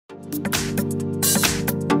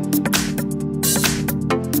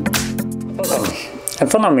In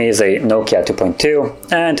front of me is a Nokia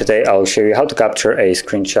 2.2, and today I'll show you how to capture a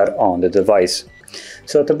screenshot on the device.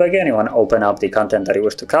 So to begin, you want to open up the content that you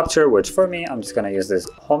wish to capture, which for me, I'm just going to use this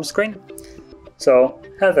home screen. So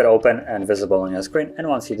have it open and visible on your screen, and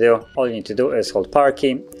once you do, all you need to do is hold power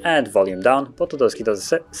key and volume down, both of those keys at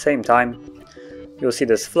the same time. You'll see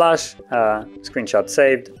this flash, screenshot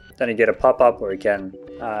saved, then you get a pop-up where you can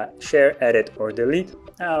share, edit, or delete,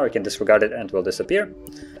 or you can disregard it and it will disappear.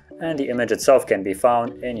 And the image itself can be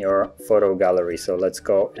found in your photo gallery. So let's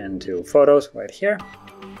go into photos right here.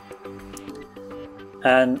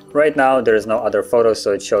 And right now there is no other photos,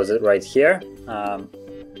 so it shows it right here.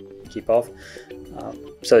 Keep off.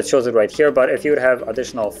 So it shows it right here, but if you would have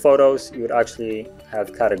additional photos, you would actually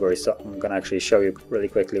have categories. So I'm gonna actually show you really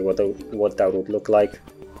quickly what that would look like.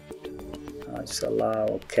 Just allow,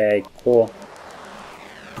 okay, cool.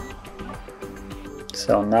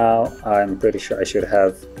 So now I'm pretty sure I should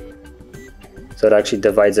have, so it actually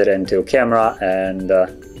divides it into camera and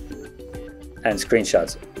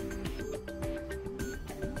screenshots.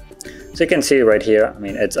 So you can see right here, I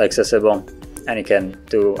mean, it's accessible, and you can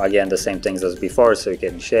do again the same things as before. So you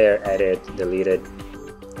can share, edit, delete it.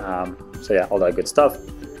 So yeah, all that good stuff.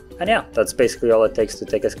 And yeah, that's basically all it takes to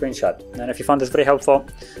take a screenshot. And if you found this very helpful,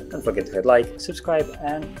 don't forget to hit like, subscribe,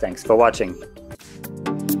 and thanks for watching.